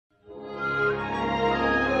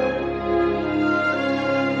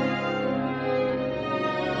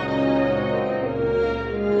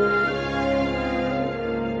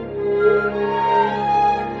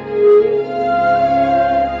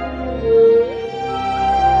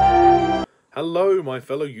Hello my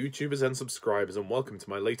fellow YouTubers and subscribers, and welcome to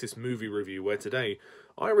my latest movie review, where today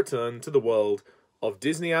I return to the world of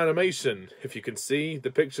Disney animation. If you can see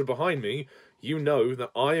the picture behind me, you know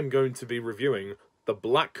that I am going to be reviewing The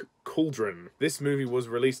Black Cauldron. This movie was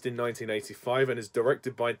released in 1985 and is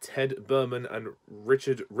directed by Ted Berman and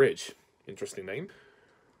Richard Rich. Interesting name.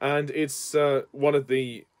 And it's one of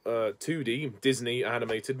the 2D Disney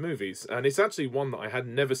animated movies, and it's actually one that I had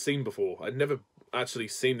never seen before. I'd never actually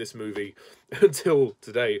seen this movie until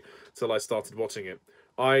today, till I started watching it.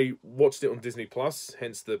 I watched it on Disney Plus,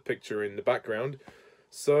 hence the picture in the background.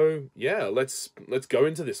 So yeah, let's go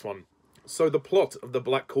into this one. So the plot of The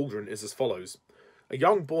Black Cauldron is as follows. A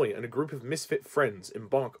young boy and a group of misfit friends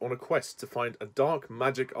embark on a quest to find a dark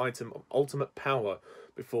magic item of ultimate power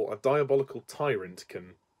before a diabolical tyrant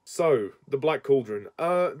can... So, The Black Cauldron.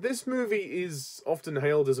 This movie is often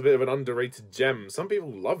hailed as a bit of an underrated gem. Some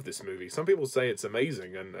people love this movie. Some people say it's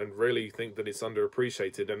amazing and really think that it's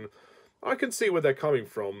underappreciated. And I can see where they're coming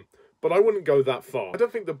from, but I wouldn't go that far. I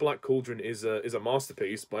don't think The Black Cauldron is a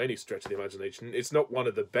masterpiece by any stretch of the imagination. It's not one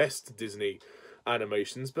of the best Disney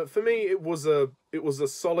animations, but for me it was a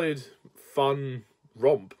solid, fun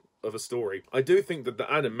romp of a story. I do think that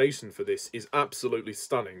the animation for this is absolutely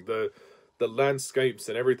stunning. The landscapes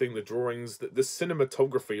and everything, the drawings, the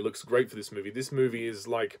cinematography looks great for this movie. This movie is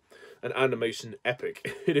like an animation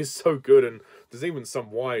epic. It is so good, and there's even some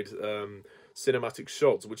wide cinematic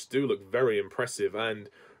shots which do look very impressive and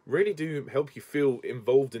really do help you feel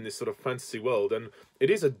involved in this sort of fantasy world. And it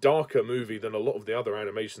is a darker movie than a lot of the other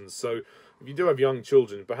animations, so if you do have young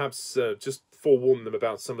children, perhaps just forewarn them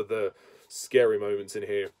about some of the scary moments in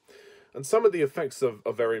here. And some of the effects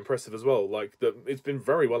are very impressive as well. Like, it's been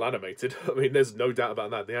very well animated. I mean, there's no doubt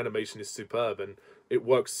about that. The animation is superb, and it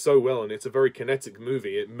works so well, and it's a very kinetic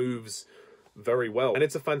movie. It moves very well. And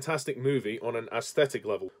it's a fantastic movie on an aesthetic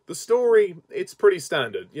level. The story, it's pretty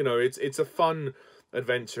standard. You know, it's a fun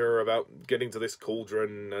adventure about getting to this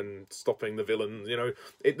cauldron and stopping the villains. You know,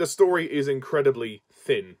 the story is incredibly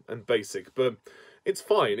thin and basic, but it's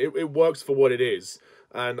fine. It works for what it is.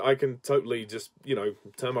 And I can totally just, you know,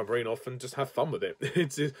 turn my brain off and just have fun with it.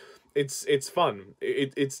 It's fun.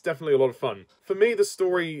 It's definitely a lot of fun. For me, the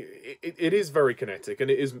story, it is very kinetic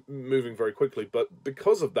and it is moving very quickly. But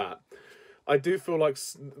because of that, I do feel like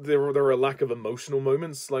there are a lack of emotional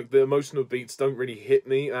moments. Like, the emotional beats don't really hit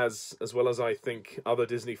me as well as I think other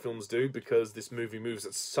Disney films do, because this movie moves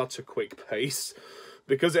at such a quick pace.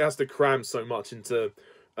 Because it has to cram so much into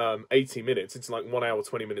 80 minutes. It's like 1 hour,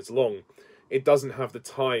 20 minutes long. It doesn't have the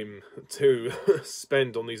time to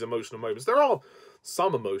spend on these emotional moments. There are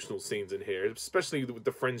some emotional scenes in here, especially with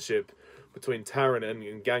the friendship between Taran and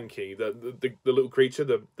Genki, the little creature,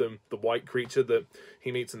 the white creature that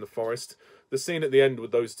he meets in the forest. The scene at the end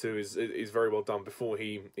with those two is very well done before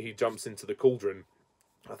he jumps into the cauldron.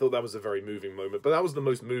 I thought that was a very moving moment, but that was the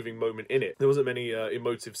most moving moment in it. There wasn't many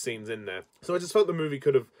emotive scenes in there. So I just felt the movie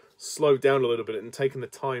could have slowed down a little bit and taken the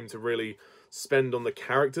time to really spend on the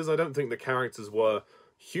characters. I don't think the characters were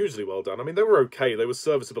hugely well done. I mean, they were okay, they were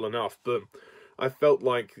serviceable enough, but I felt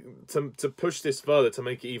like to push this further, to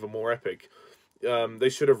make it even more epic, they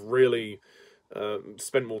should have really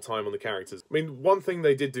spent more time on the characters. I mean, one thing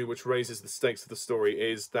they did do which raises the stakes of the story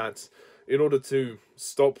is that in order to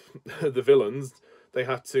stop the villains, they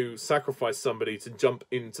had to sacrifice somebody to jump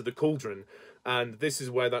into the cauldron. And this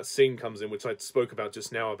is where that scene comes in, which I spoke about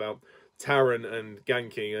just now, about Taran and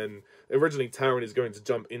Genki. And originally Taran is going to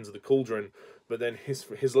jump into the cauldron, but then his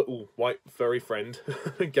little white furry friend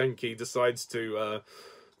Genki decides to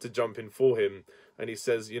jump in for him, and he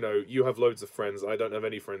says, you know, you have loads of friends, I don't have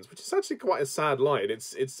any friends, which is actually quite a sad line.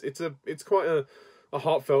 It's quite a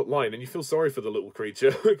heartfelt line, and you feel sorry for the little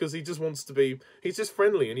creature because he just wants to be, he's just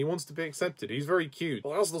friendly and he wants to be accepted. He's very cute.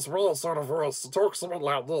 Well, there's this weird sort of voice that talks a bit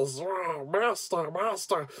like this. Oh,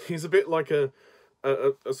 master. He's a bit like a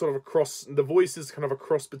sort of a cross. The voice is kind of a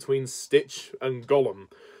cross between Stitch and Gollum.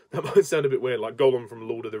 That might sound a bit weird, like Gollum from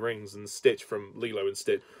Lord of the Rings and Stitch from Lilo and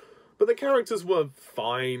Stitch. But the characters were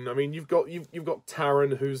fine. I mean, you've got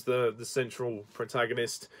Taran, who's the central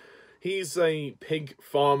protagonist. He's a pig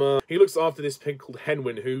farmer. He looks after this pig called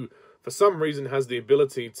Henwin, who for some reason has the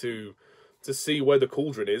ability to see where the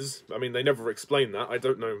cauldron is. I mean, they never explain that. I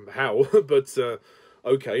don't know how, but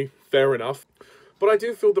okay, fair enough. But I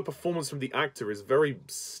do feel the performance from the actor is very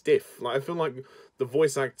stiff. Like, I feel like the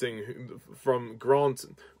voice acting from Grant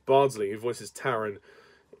Bardsley, who voices Taran,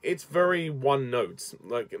 it's very one note.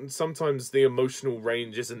 Like, sometimes the emotional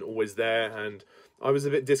range isn't always there, and I was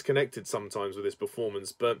a bit disconnected sometimes with his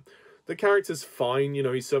performance. But the character's fine, you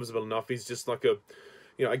know, he's serviceable enough. He's just like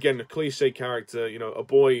You know, again, a cliche character, you know, a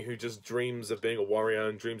boy who just dreams of being a warrior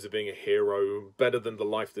and dreams of being a hero, better than the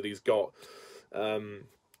life that he's got.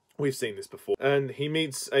 We've seen this before. And he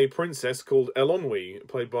meets a princess called Elonwy,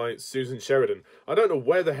 played by Susan Sheridan. I don't know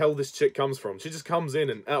where the hell this chick comes from. She just comes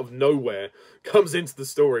in and out of nowhere comes into the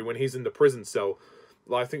story when he's in the prison cell.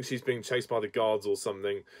 Like, I think she's being chased by the guards or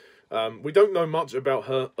something. We don't know much about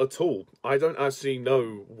her at all. I don't actually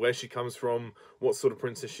know where she comes from, what sort of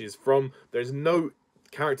princess she's from. There's no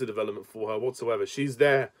character development for her whatsoever. She's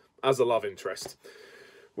there as a love interest,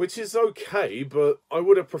 which is okay, but I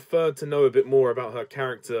would have preferred to know a bit more about her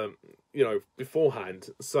character, you know, beforehand.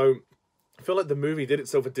 So I feel like the movie did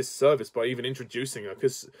itself a disservice by even introducing her,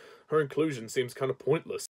 because her inclusion seems kind of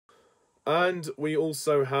pointless. And we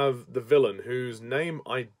also have the villain, whose name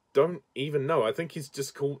I don't even know. I think he's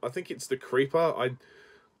just called, I think it's the Creeper.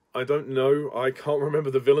 I don't know. I can't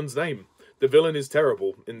remember the villain's name. The villain is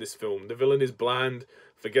terrible in this film. The villain is bland,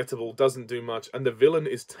 forgettable, doesn't do much, and the villain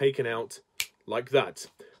is taken out like that.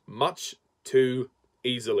 Much too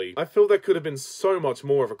easily. I feel there could have been so much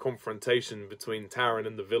more of a confrontation between Taran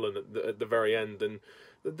and the villain at the very end, and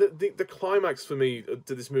the climax for me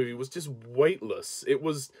to this movie was just weightless. It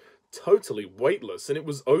was totally weightless, and it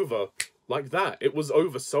was over like that. It was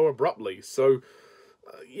over so abruptly. So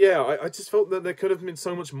yeah, I just felt that there could have been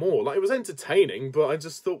so much more. Like, it was entertaining, but I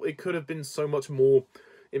just thought it could have been so much more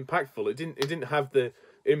impactful. It didn't have the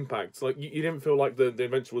impact. Like, you didn't feel like the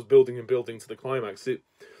adventure was building and building to the climax. It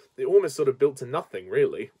almost sort of built to nothing,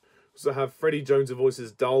 really. So I have Freddie Jones, who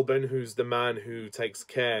voices Dalben, who's the man who takes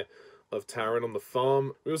care of Taran on the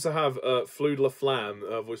farm. We also have Flood La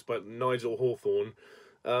Flamme, voiced by Nigel Hawthorne.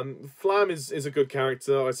 Flamme is a good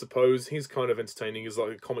character, I suppose. He's kind of entertaining. He's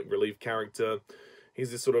like a comic relief character.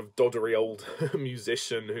 He's this sort of doddery old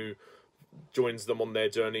musician who joins them on their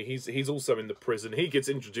journey. He's also in the prison. He gets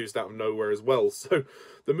introduced out of nowhere as well. So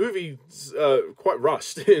the movie's quite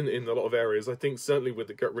rushed in a lot of areas. I think certainly with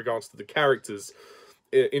regards to the characters,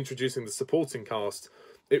 introducing the supporting cast,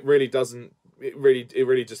 it really doesn't. It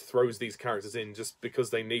really just throws these characters in just because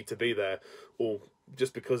they need to be there, or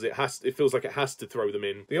just because it feels like it has to throw them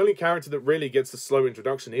in. The only character that really gets a slow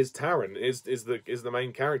introduction is Taran. Is the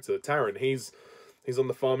main character, Taran. He's on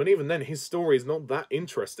the farm, and even then, his story is not that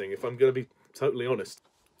interesting, if I'm going to be totally honest.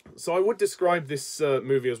 So I would describe this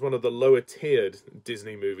movie as one of the lower-tiered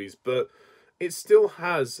Disney movies, but it still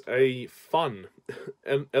has a fun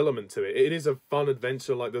element to it. It is a fun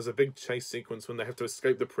adventure. Like, there's a big chase sequence when they have to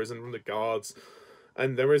escape the prison from the guards,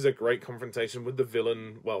 and there is a great confrontation with the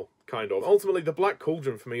villain. Well, kind of. Ultimately, The Black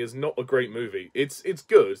Cauldron for me is not a great movie. It's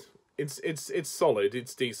good. It's solid.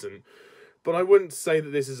 It's decent. But I wouldn't say that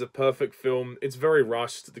this is a perfect film. It's very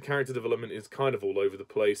rushed. The character development is kind of all over the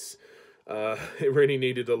place. It really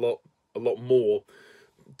needed a lot more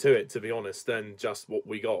to it, to be honest, than just what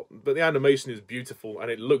we got. But the animation is beautiful, and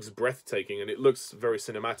it looks breathtaking, and it looks very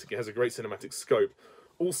cinematic. It has a great cinematic scope.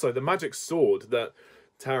 Also, the magic sword that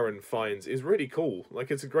Taran finds is really cool. Like,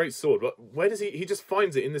 it's a great sword, but where does he just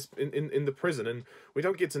finds it in the prison, and we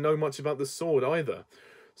don't get to know much about the sword either.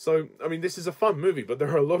 So, I mean, this is a fun movie, but there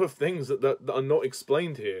are a lot of things that are not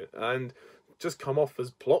explained here, and just come off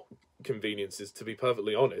as plot conveniences, to be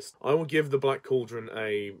perfectly honest. I will give The Black Cauldron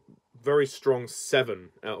a very strong 7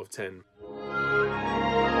 out of 10.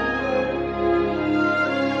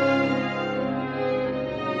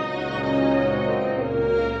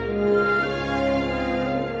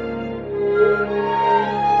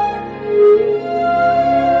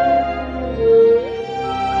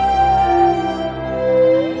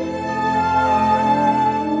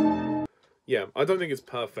 Yeah, I don't think it's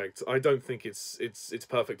perfect. I don't think it's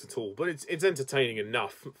perfect at all, but it's entertaining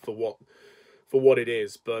enough for what it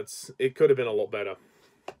is, but it could have been a lot better.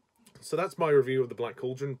 So that's my review of The Black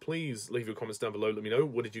Cauldron. Please leave your comments down below. Let me know,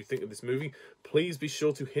 what did you think of this movie? Please be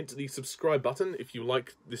sure to hit the subscribe button if you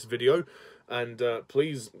like this video, and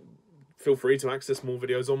please feel free to access more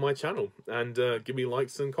videos on my channel, and give me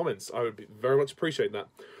likes and comments. I would very much appreciate that.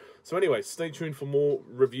 So anyway, stay tuned for more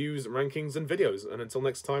reviews, rankings, and videos. And until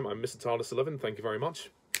next time, I'm Mr. TARDIS11. Thank you very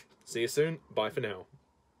much. See you soon. Bye for now.